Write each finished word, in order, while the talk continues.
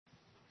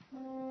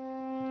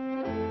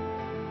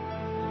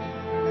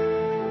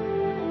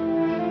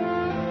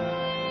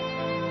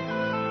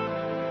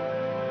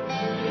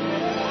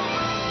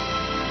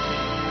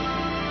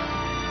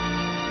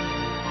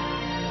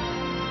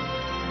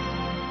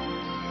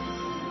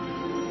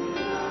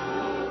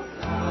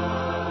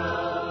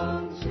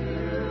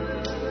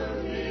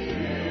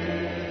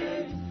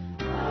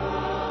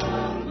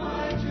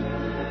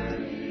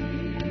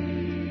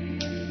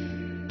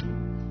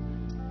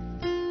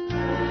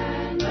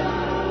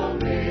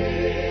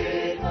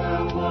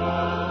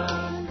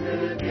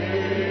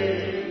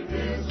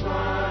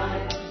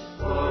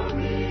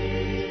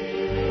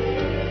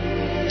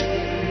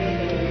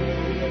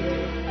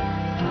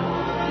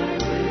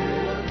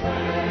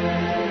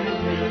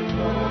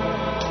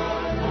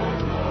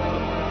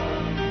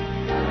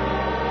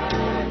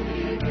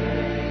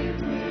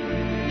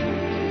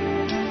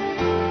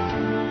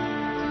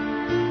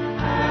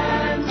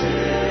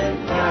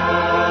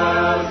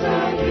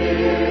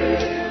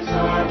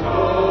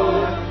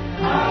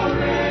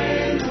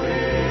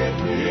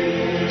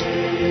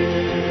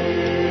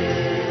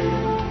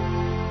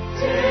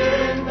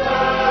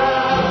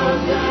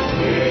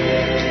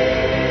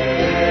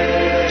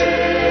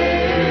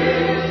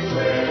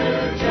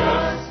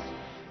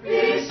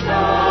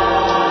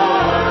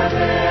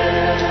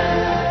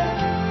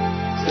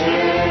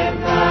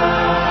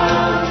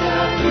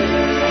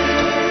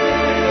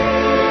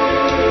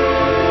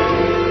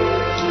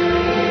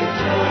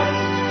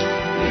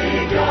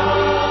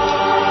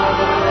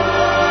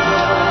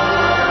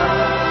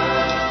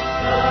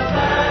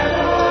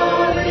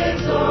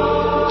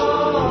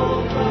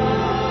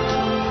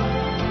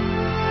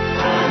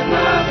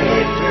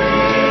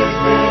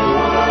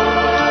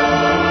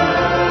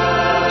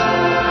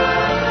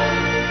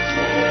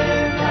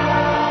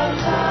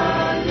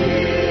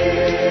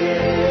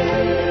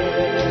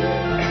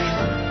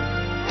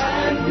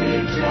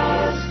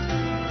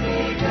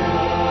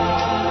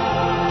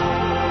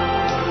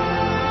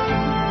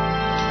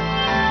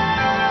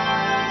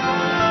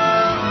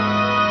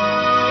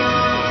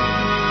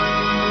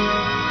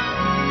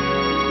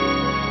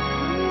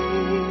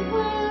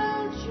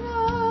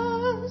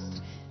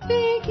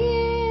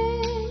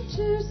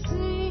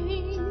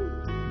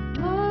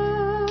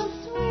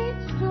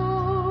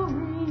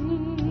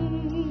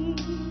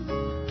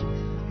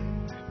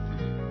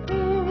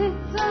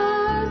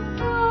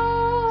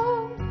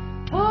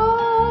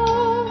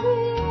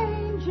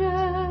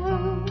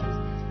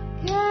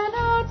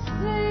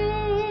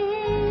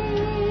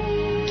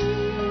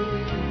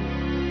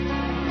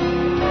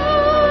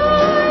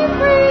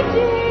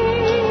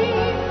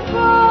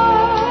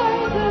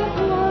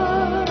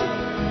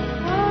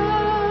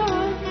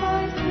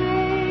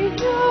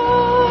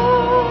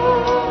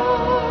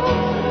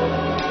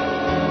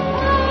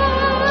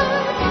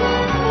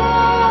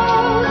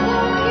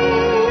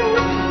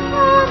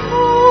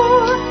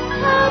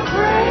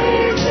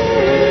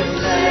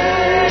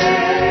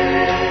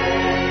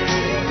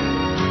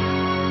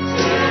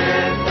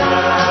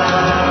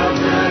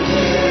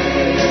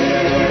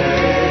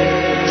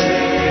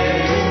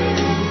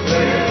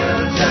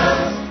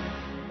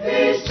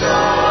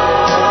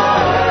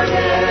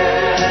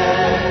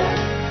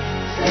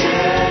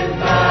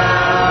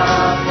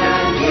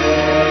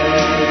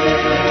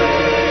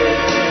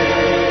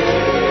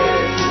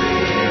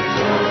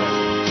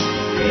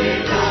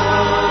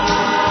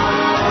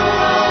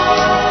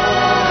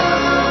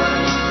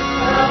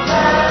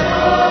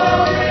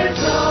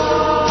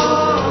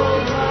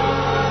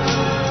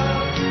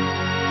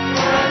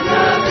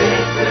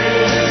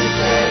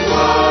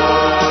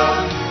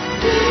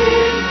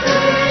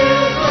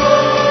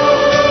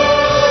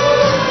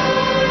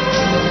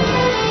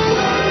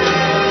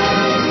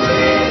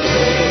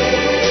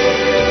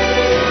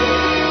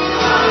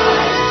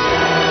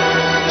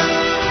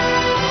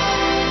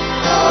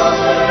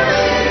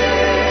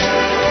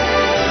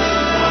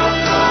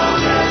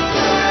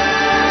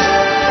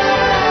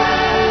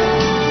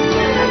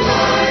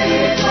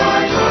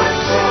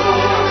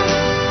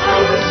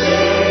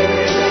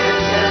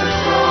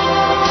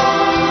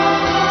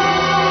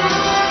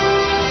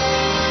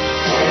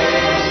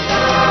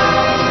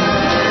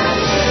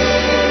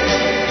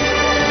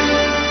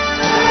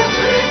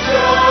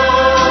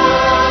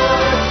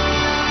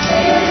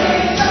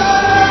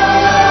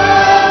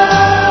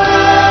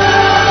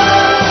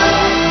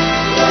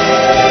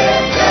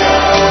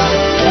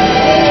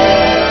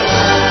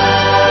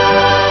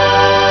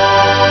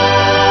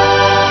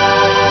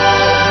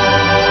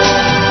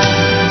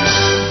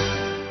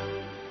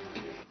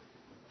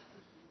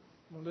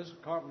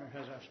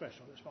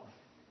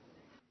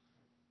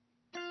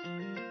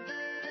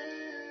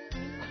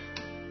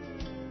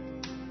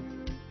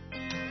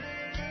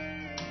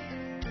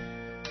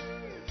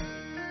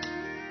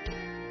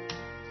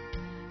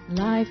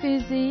Life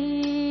is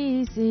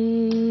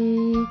easy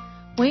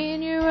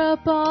when you're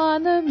up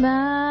on the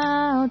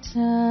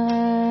mountain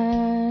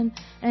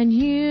and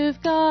you've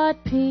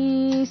got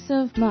peace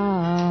of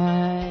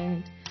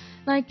mind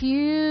like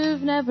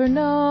you've never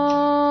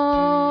known.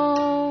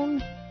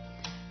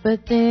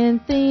 But then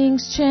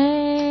things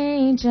change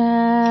change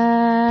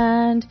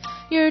and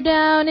you're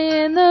down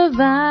in the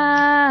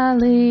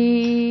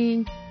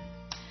valley.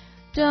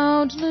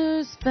 Don't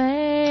lose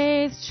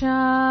faith,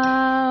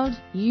 child.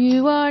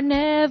 You are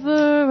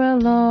never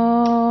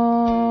alone.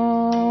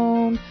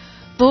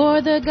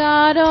 For the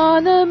God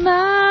on the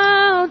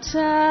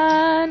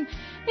mountain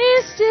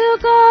is still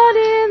God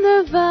in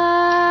the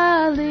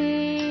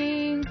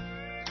valley.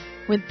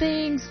 When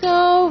things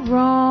go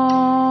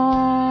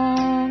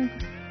wrong,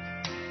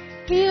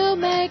 He'll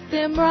make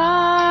them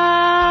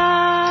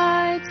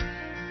right.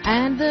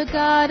 And the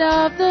God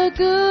of the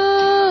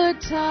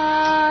good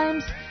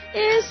times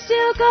is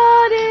still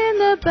God in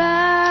the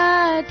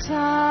bad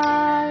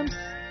times.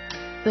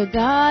 The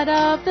God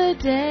of the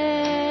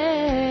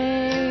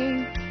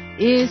day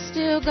is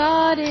still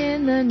God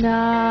in the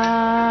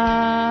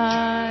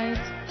night.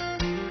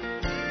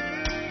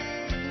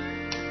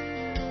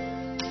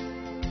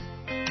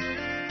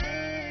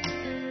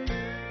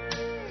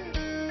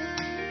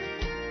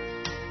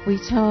 We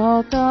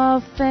talk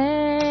of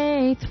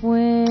faith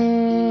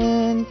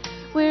when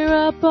we're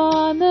up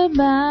on the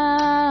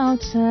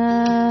mountain,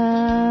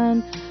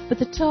 but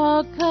the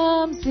talk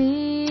comes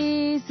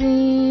easy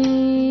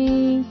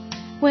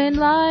when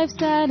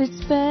life's at its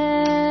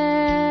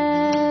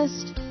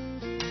best.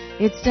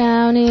 It's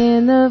down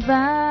in the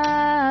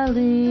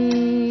valley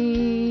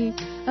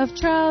of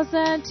trials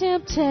and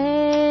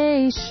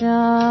temptations.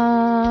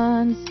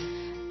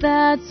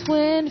 That's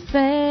when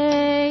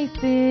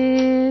faith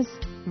is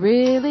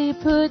really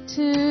put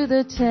to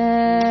the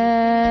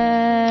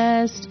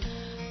test.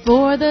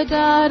 For the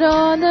God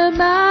on the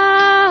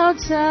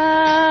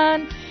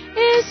mountain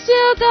is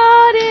still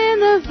God in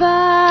the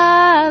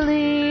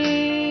valley.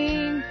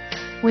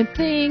 When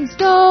things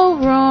go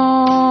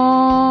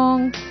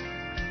wrong,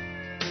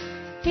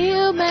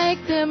 He'll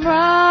make them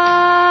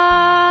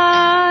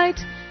right.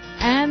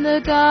 And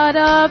the God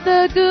of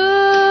the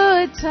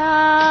good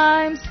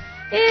times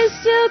is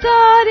still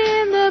God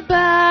in the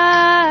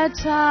bad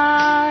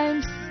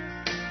times.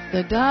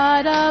 The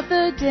God of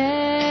the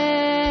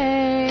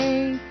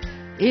day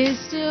is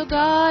still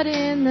God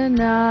in the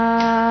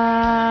night.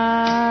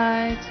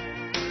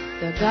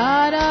 The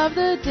God of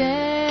the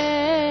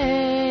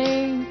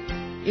day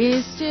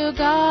is still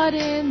God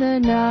in the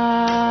night.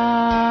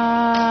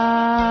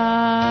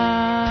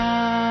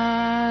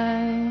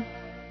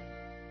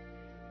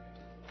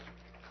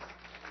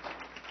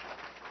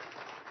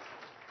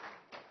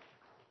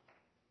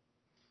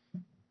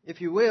 If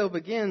you will,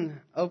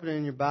 begin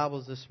opening your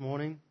Bibles this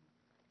morning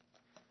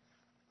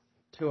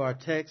to our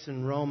text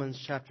in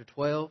Romans chapter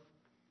 12.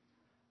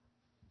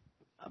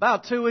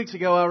 About 2 weeks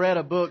ago, I read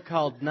a book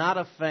called Not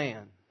a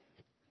Fan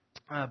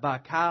by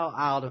Kyle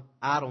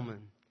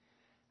Idleman.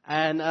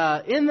 And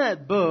in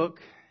that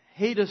book,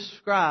 he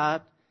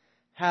described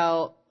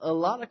how a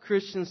lot of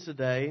Christians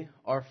today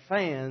are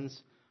fans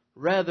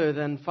rather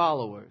than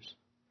followers.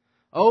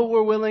 Oh,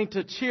 we're willing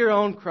to cheer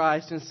on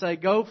Christ and say,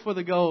 go for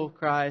the goal,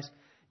 Christ.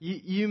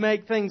 You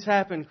make things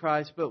happen,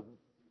 Christ. But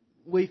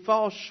we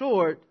fall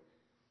short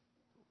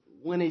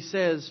when He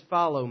says,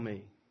 follow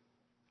me.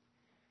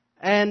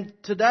 And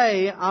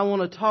today I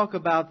want to talk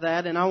about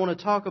that, and I want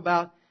to talk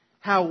about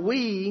how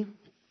we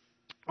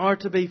are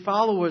to be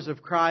followers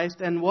of Christ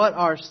and what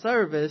our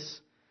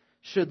service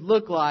should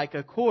look like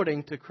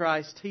according to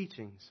Christ's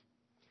teachings.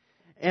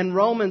 In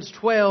Romans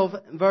 12,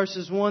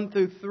 verses 1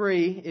 through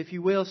 3, if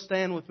you will,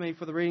 stand with me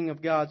for the reading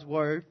of God's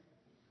Word.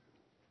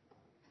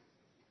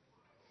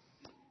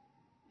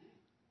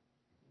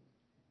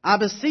 I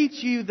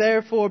beseech you,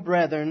 therefore,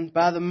 brethren,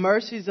 by the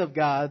mercies of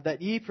God,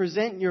 that ye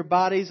present your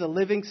bodies a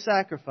living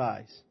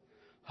sacrifice,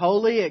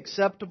 holy,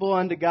 acceptable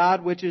unto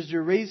God, which is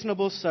your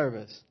reasonable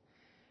service.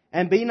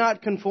 And be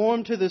not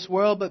conformed to this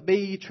world, but be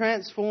ye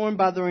transformed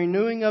by the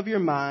renewing of your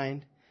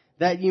mind,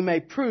 that ye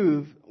may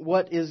prove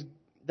what is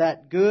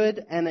that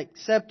good and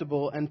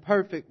acceptable and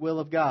perfect will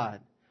of God.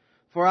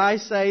 For I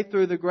say,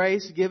 through the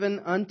grace given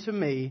unto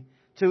me,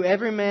 to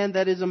every man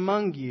that is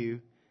among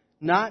you,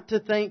 not to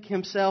think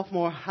himself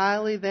more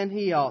highly than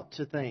he ought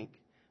to think,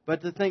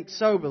 but to think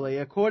soberly,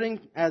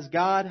 according as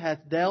God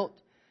hath dealt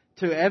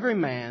to every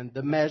man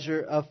the measure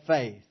of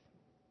faith.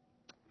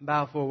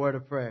 Bow for a word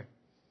of prayer.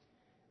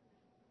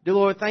 Dear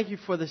Lord, thank you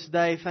for this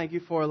day. Thank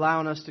you for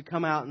allowing us to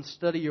come out and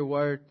study your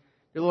word.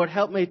 Dear Lord,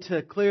 help me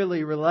to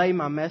clearly relay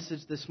my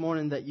message this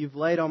morning that you've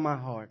laid on my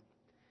heart.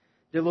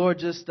 Dear Lord,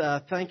 just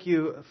thank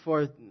you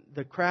for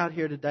the crowd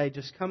here today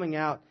just coming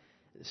out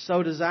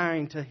so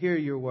desiring to hear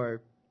your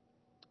word.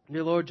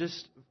 Dear Lord,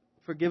 just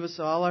forgive us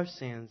all our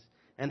sins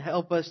and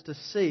help us to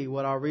see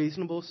what our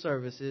reasonable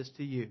service is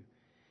to you.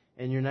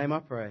 In your name I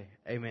pray.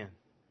 Amen.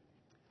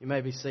 You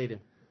may be seated.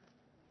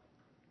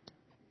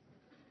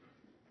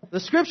 The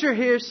scripture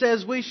here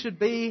says we should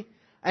be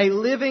a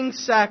living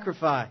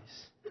sacrifice.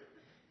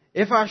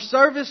 If our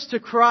service to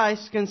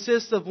Christ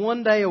consists of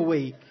one day a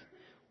week,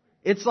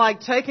 it's like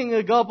taking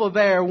a gulp of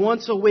air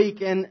once a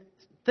week and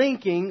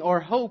thinking or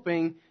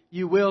hoping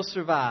you will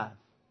survive.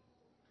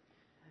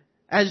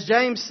 As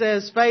James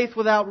says, faith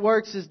without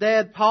works is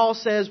dead. Paul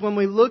says when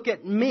we look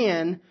at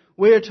men,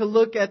 we are to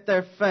look at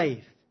their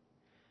faith.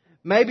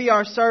 Maybe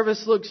our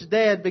service looks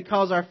dead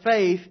because our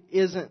faith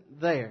isn't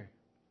there.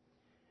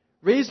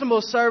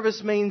 Reasonable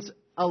service means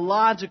a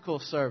logical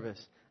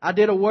service. I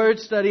did a word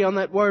study on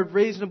that word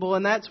reasonable,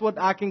 and that's what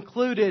I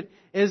concluded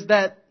is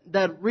that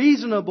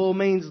reasonable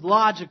means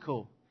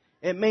logical.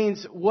 It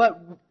means what,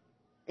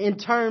 in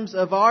terms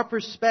of our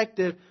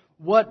perspective,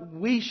 what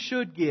we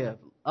should give.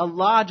 A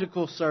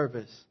logical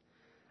service.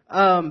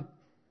 It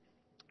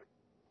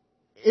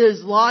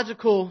is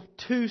logical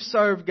to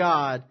serve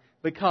God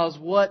because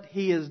what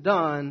He has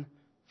done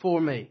for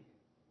me.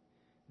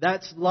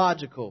 That's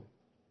logical.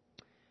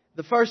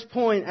 The first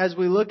point as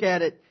we look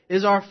at it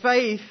is our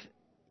faith,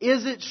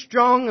 is it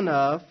strong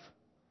enough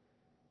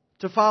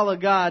to follow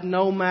God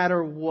no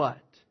matter what?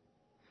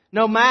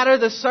 No matter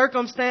the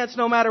circumstance,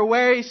 no matter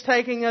where He's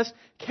taking us,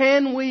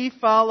 can we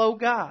follow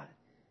God?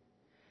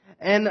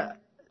 And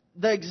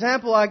the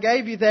example I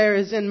gave you there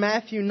is in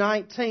Matthew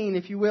 19,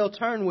 if you will,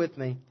 turn with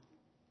me.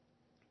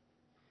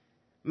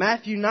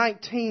 Matthew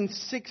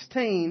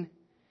 19:16,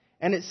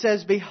 and it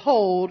says,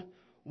 "Behold,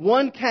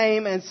 one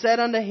came and said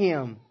unto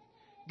Him,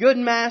 Good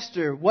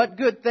Master, what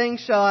good thing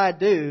shall I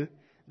do,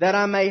 that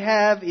I may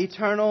have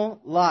eternal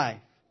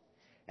life?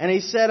 And He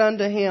said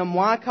unto him,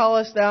 Why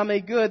callest thou me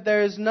good?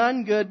 There is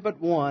none good but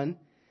one,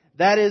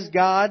 that is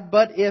God.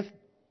 But if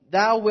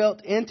thou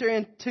wilt enter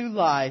into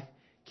life,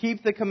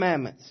 keep the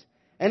commandments.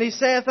 And He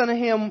saith unto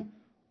him,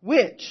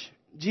 Which?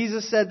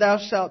 Jesus said, Thou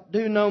shalt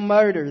do no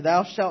murder,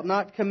 thou shalt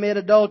not commit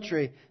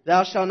adultery,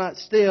 thou shalt not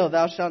steal,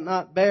 thou shalt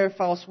not bear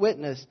false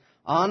witness.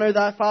 Honor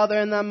thy father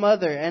and thy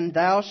mother, and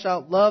thou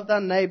shalt love thy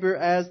neighbor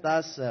as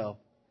thyself.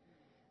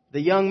 The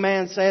young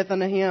man saith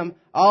unto Him,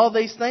 All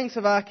these things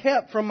have I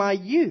kept from my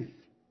youth.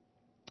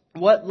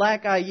 What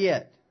lack I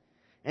yet?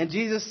 And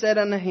Jesus said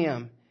unto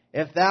him,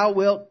 If thou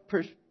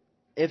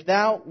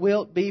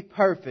wilt be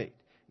perfect,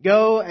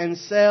 go and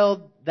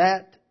sell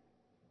that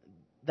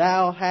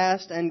thou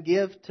hast, and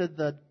give to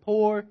the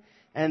poor,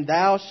 and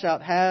thou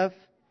shalt have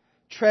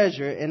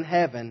treasure in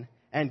heaven,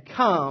 and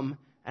come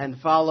and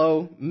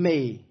follow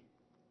me.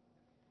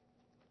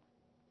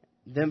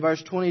 Then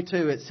verse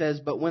 22, it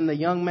says, But when the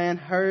young man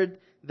heard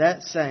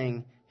that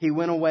saying, he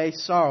went away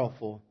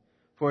sorrowful,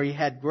 for he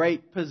had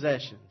great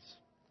possessions.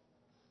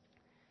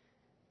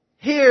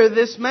 Here,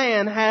 this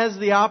man has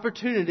the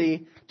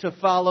opportunity to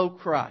follow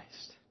Christ.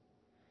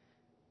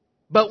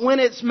 But when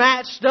it's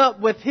matched up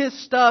with his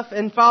stuff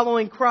and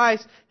following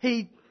Christ,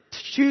 he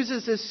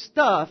chooses his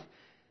stuff.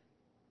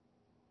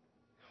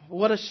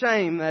 What a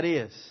shame that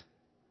is.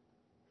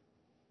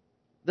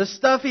 The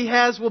stuff he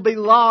has will be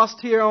lost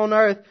here on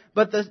earth,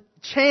 but the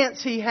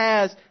chance he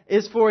has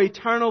is for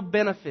eternal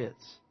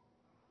benefits.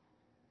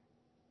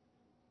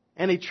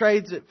 And he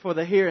trades it for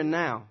the here and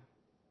now.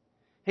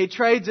 He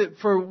trades it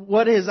for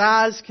what his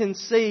eyes can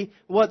see,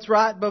 what's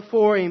right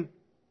before him.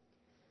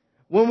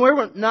 When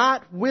we're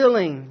not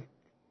willing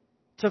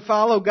to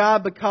follow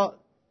God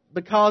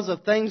because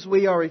of things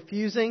we are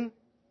refusing,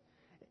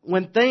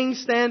 when things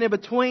stand in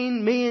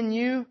between me and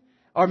you,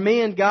 or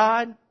me and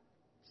God,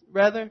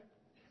 rather,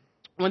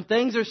 when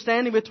things are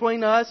standing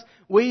between us,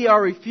 we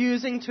are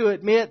refusing to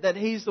admit that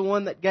He's the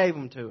one that gave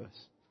them to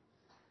us.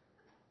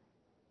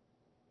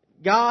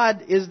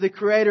 God is the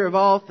creator of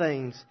all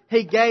things.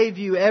 He gave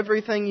you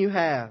everything you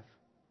have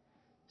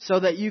so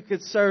that you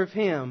could serve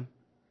Him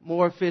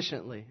more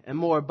efficiently and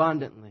more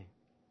abundantly.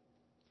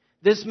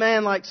 This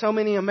man, like so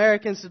many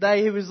Americans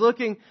today, he was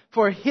looking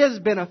for his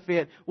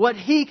benefit, what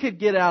he could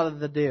get out of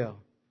the deal.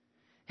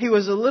 He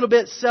was a little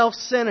bit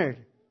self-centered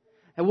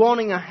and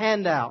wanting a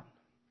handout.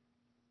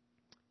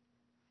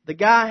 The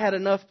guy had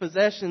enough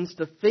possessions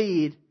to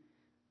feed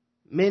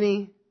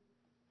many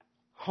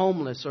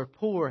homeless or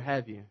poor,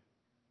 have you.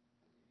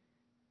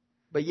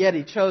 But yet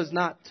he chose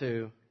not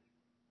to.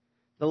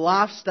 The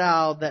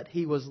lifestyle that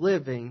he was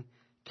living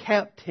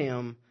kept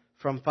him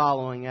from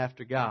following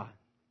after God.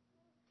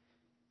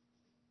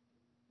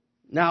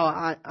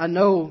 Now, I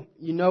know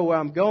you know where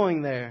I'm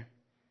going there.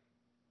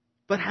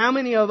 But how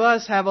many of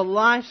us have a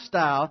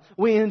lifestyle,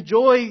 we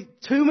enjoy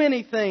too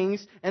many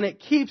things, and it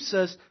keeps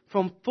us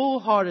from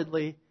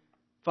full-heartedly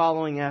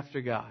following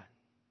after God?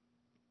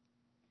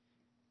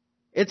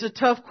 It's a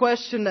tough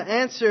question to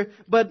answer,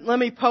 but let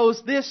me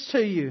pose this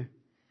to you.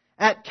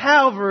 At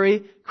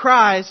Calvary,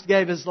 Christ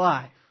gave His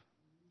life.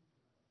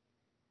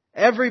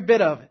 Every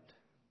bit of it.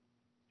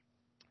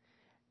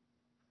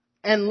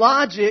 And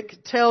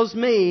logic tells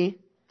me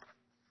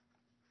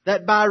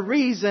that by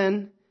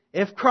reason,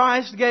 if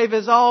Christ gave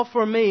His all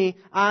for me,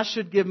 I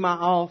should give my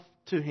all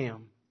to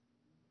Him.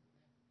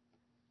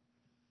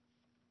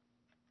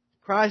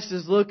 Christ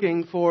is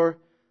looking for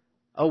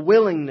a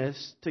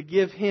willingness to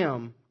give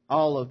Him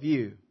all of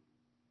you.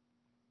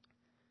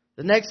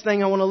 The next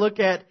thing I want to look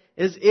at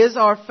is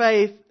our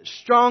faith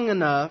strong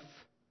enough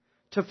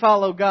to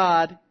follow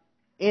God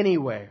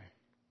anywhere?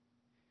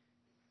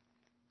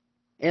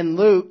 In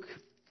Luke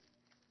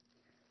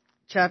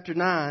chapter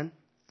 9,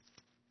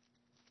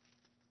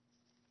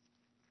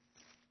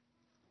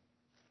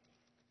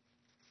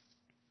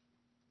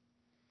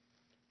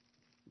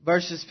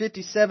 verses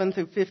 57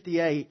 through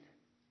 58,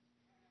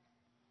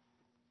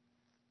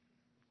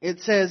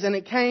 it says, "And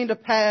it came to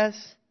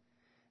pass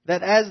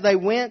that as they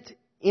went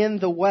in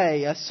the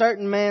way, a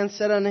certain man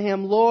said unto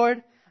him,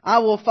 Lord, I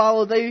will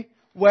follow thee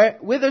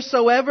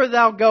whithersoever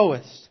thou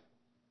goest.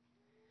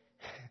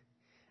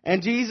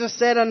 And Jesus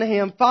said unto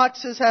him,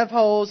 Foxes have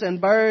holes,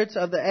 and birds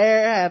of the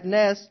air have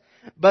nests,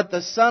 but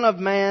the Son of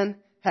Man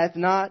hath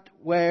not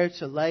where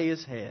to lay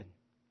his head."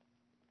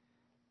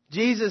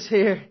 Jesus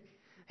here,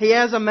 He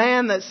has a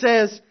man that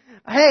says,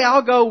 hey,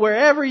 I'll go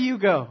wherever you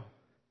go.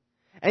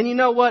 And you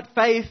know what?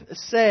 Faith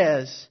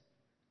says,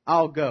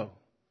 I'll go.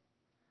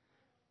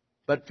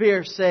 But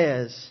fear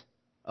says,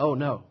 oh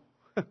no.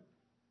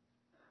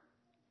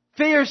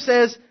 Fear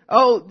says,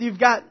 oh, you've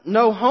got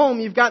no home,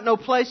 you've got no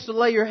place to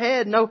lay your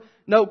head,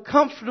 no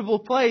comfortable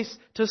place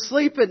to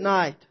sleep at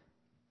night.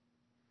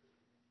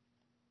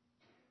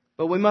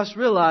 But we must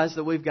realize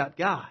that we've got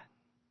God,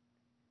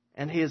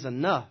 and He is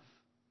enough.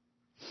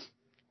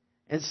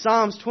 In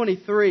Psalms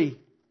 23,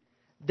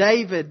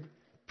 David,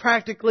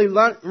 practically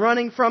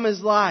running from his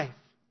life,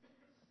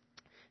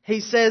 he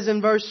says in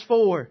verse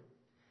 4,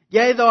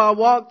 "Yea, though I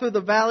walk through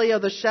the valley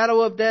of the shadow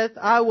of death,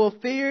 I will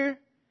fear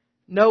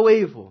no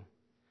evil.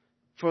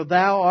 For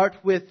Thou art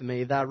with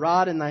me, Thy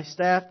rod and Thy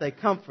staff, they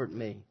comfort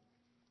me."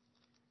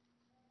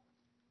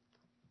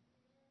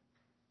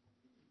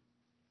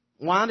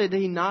 Why did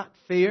he not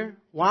fear?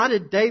 Why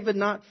did David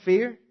not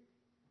fear?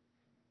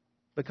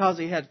 Because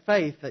he had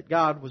faith that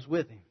God was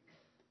with him.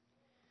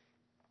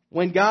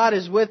 When God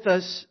is with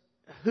us,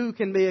 who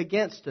can be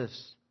against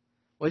us?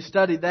 We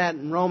studied that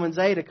in Romans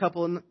 8 a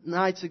couple of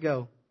nights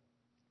ago.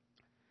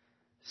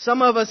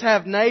 Some of us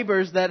have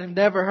neighbors that have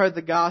never heard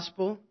the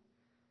gospel,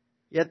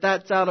 yet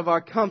that's out of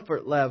our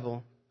comfort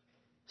level,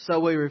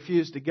 so we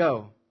refuse to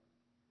go.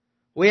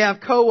 We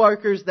have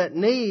coworkers that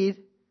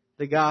need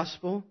the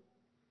gospel,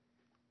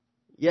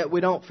 yet we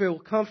don't feel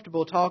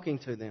comfortable talking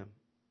to them.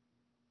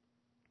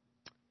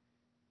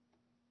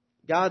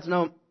 God's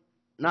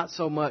not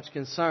so much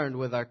concerned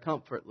with our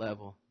comfort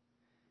level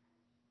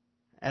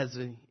as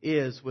He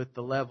is with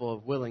the level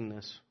of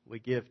willingness we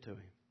give to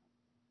Him.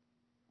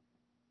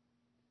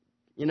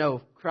 You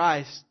know,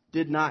 Christ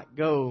did not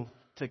go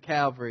to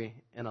Calvary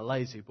in a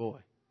lazy boy.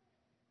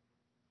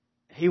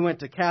 He went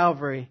to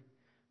Calvary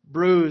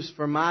bruised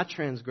for my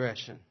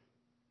transgression.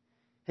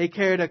 He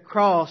carried a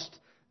cross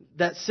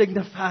that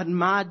signified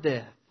my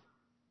death.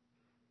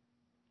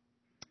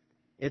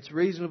 It's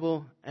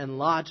reasonable and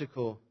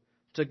logical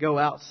to go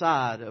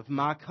outside of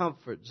my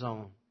comfort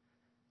zone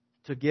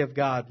to give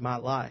God my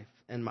life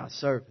and my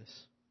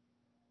service.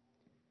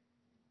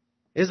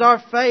 Is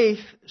our faith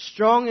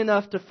strong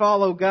enough to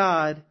follow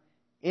God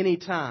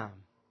anytime?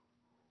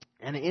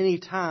 And any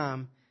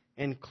time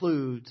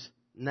includes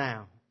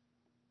now.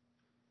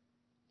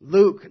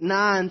 Luke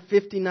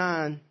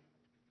 9:59,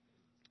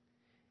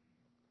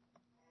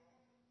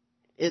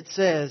 it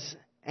says,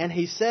 "And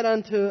he said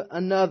unto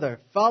another,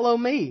 Follow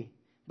me.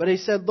 But he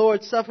said,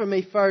 Lord, suffer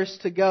me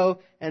first to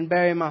go and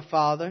bury my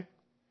father.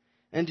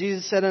 And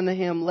Jesus said unto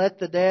him, Let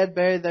the dead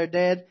bury their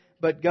dead,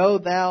 but go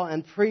thou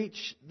and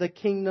preach the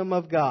kingdom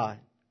of God."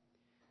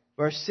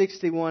 Verse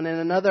 61, "And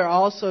another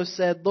also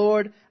said,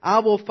 Lord, I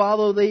will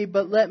follow thee,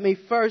 but let me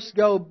first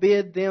go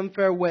bid them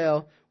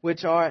farewell,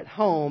 which are at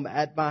home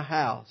at my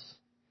house.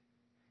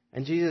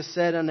 And Jesus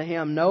said unto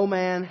him, No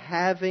man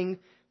having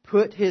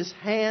put his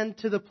hand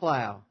to the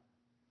plow,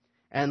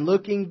 and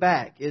looking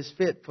back, is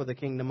fit for the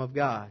kingdom of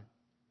God."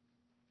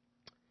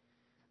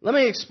 Let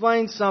me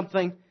explain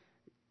something.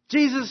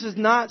 Jesus is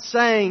not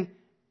saying,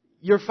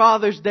 your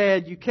father's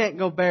dead, you can't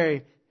go bury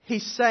him.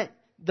 He's saying,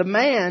 the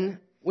man,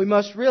 we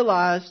must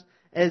realize,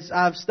 as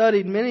I've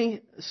studied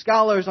many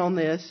scholars on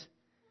this,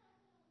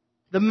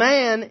 the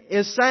man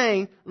is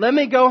saying, let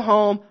me go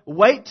home,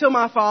 wait till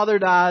my father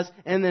dies,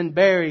 and then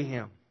bury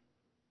him.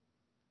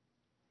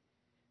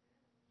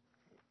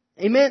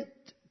 He meant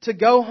to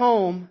go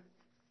home,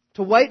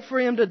 to wait for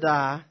him to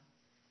die.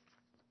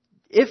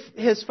 If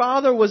his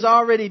father was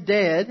already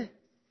dead,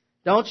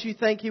 don't you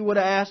think he would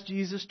have asked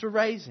Jesus to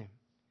raise him?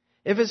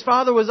 If his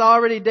father was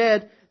already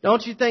dead,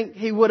 don't you think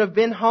he would have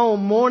been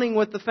home mourning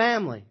with the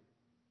family?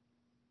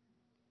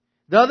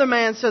 The other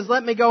man says,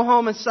 let me go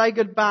home and say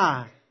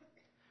goodbye.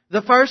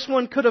 The first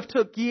one could have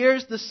took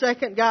years. The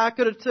second guy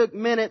could have took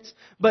minutes.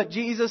 But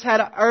Jesus had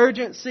an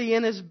urgency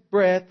in His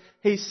breath.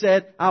 He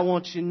said, I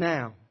want you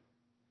now.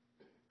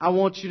 I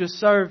want you to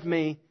serve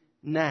me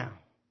now.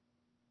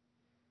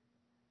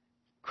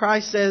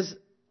 Christ says,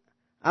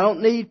 I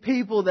don't need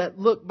people that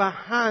look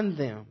behind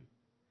them.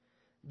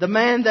 The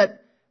man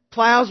that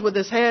plows with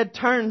his head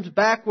turns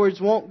backwards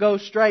won't go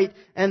straight.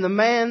 And the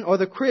man or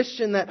the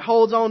Christian that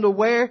holds on to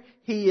where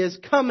he is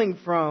coming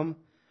from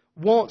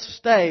won't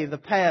stay the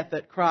path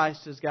that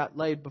Christ has got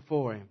laid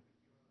before him.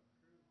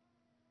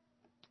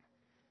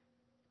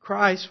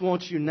 Christ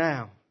wants you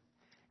now.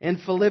 In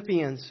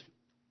Philippians,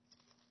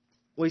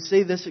 we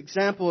see this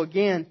example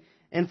again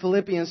in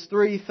Philippians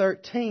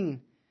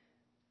 3:13.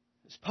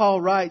 As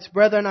Paul writes,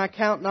 Brethren, I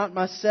count not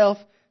myself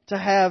to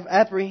have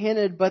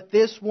apprehended, but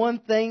this one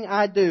thing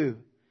I do,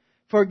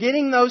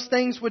 forgetting those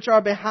things which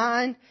are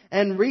behind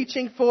and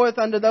reaching forth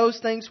unto those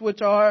things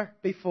which are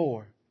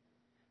before.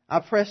 I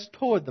press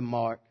toward the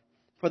mark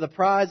for the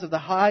prize of the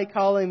high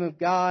calling of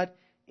God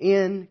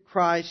in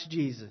Christ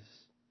Jesus.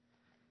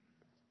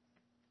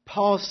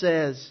 Paul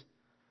says,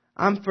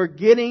 I'm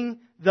forgetting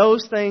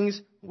those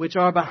things which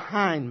are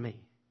behind me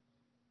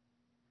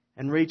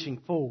and reaching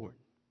forward.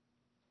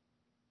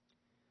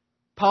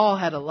 Paul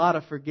had a lot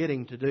of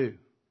forgetting to do.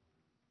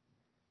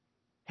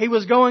 He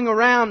was going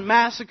around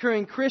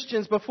massacring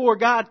Christians before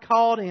God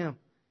called him.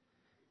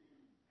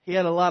 He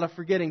had a lot of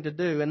forgetting to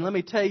do. And let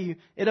me tell you,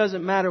 it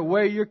doesn't matter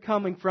where you're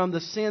coming from,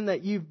 the sin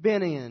that you've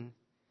been in.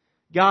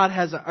 God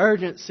has an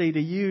urgency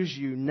to use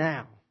you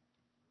now.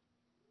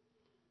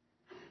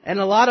 And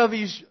a lot of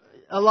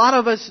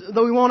us,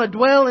 though we want to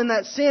dwell in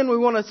that sin, we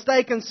want to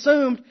stay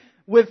consumed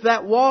with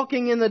that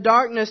walking in the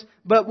darkness,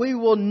 but we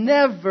will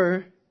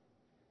never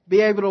be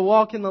able to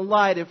walk in the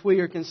light if we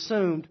are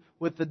consumed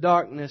with the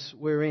darkness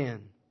we're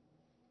in.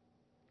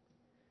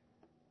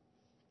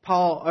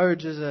 Paul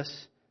urges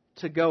us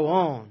to go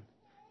on.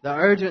 The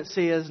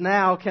urgency is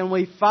now, can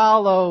we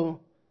follow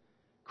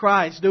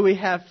Christ? Do we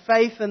have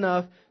faith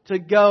enough to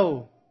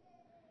go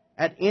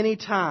at any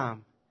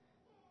time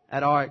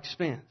at our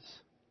expense?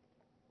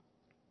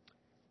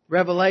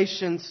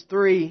 Revelations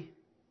 3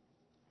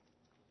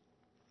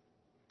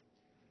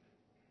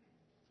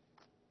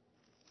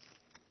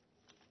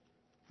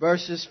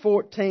 verses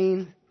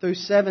 14 through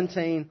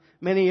 17.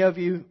 Many of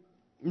you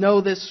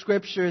know this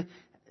scripture.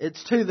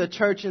 It's to the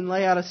church in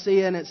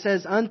Laodicea, and it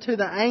says, Unto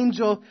the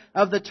angel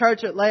of the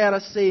church at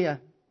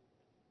Laodicea,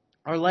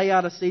 or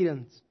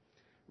Laodiceans,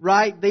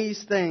 write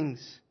these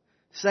things.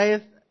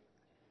 Saith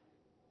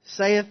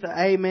the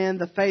Amen,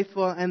 the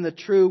faithful and the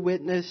true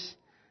witness,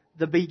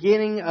 the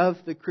beginning of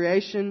the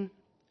creation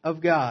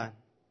of God.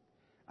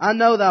 I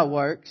know thy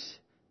works,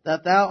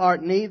 that thou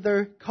art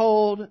neither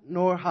cold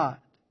nor hot.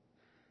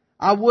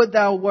 I would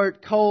thou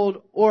wert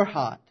cold or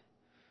hot.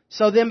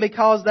 So then,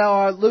 because thou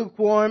art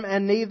lukewarm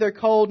and neither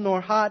cold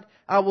nor hot,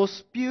 I will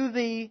spew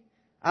thee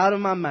out of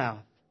my mouth.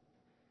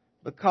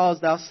 Because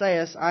thou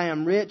sayest, I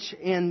am rich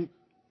and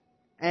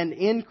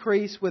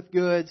increase with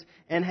goods,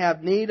 and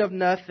have need of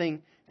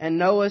nothing, and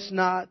knowest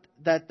not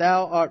that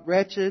thou art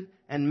wretched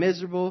and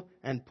miserable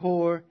and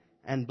poor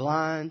and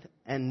blind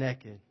and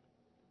naked.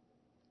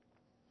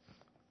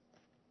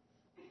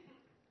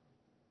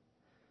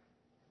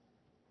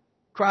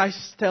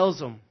 Christ tells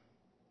them,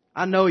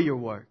 I know your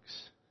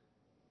works.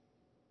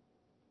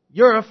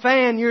 You're a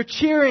fan, you're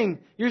cheering,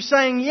 you're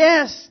saying,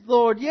 yes,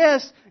 Lord,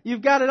 yes,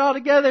 you've got it all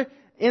together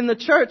in the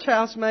church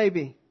house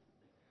maybe.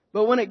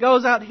 But when it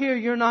goes out here,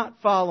 you're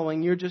not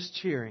following, you're just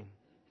cheering.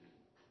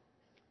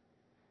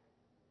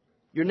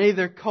 You're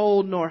neither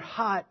cold nor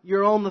hot,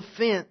 you're on the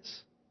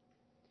fence.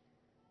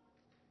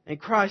 And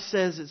Christ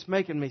says, it's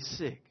making me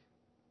sick.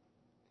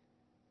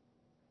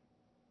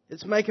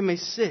 It's making me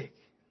sick.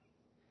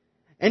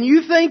 And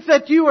you think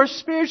that you are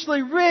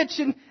spiritually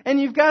rich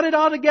and you've got it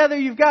all together.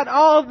 You've got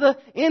all the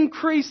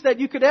increase that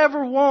you could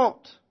ever want.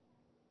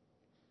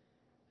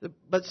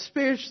 But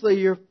spiritually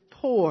you're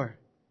poor,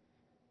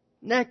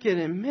 naked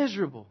and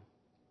miserable.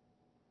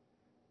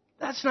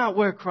 That's not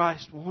where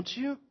Christ wants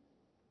you.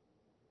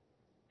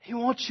 He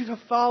wants you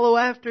to follow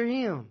after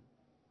Him.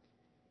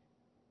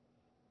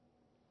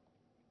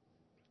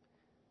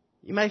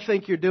 You may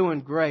think you're doing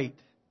great,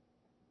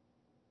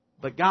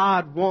 but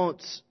God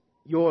wants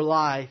your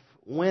life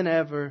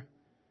whenever,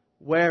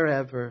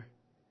 wherever,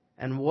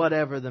 and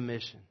whatever the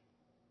mission.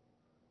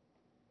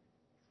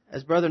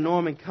 As Brother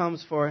Norman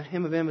comes for a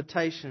hymn of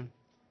invitation,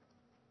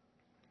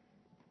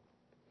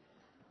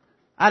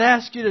 I'd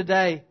ask you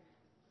today,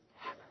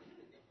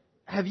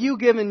 have you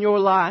given your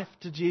life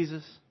to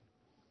Jesus?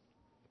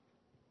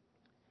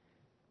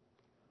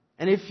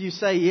 And if you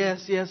say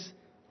yes,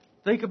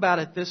 think about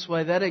it this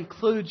way. That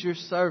includes your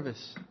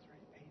service,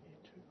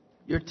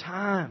 your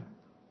time.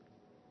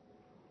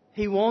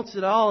 He wants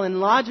it all,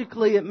 and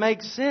logically it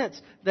makes sense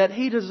that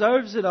He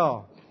deserves it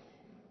all.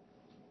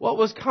 What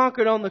was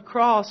conquered on the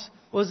cross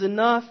was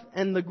enough,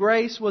 and the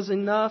grace was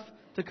enough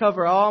to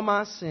cover all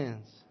my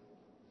sins.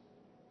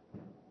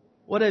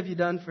 What have you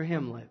done for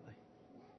Him lately?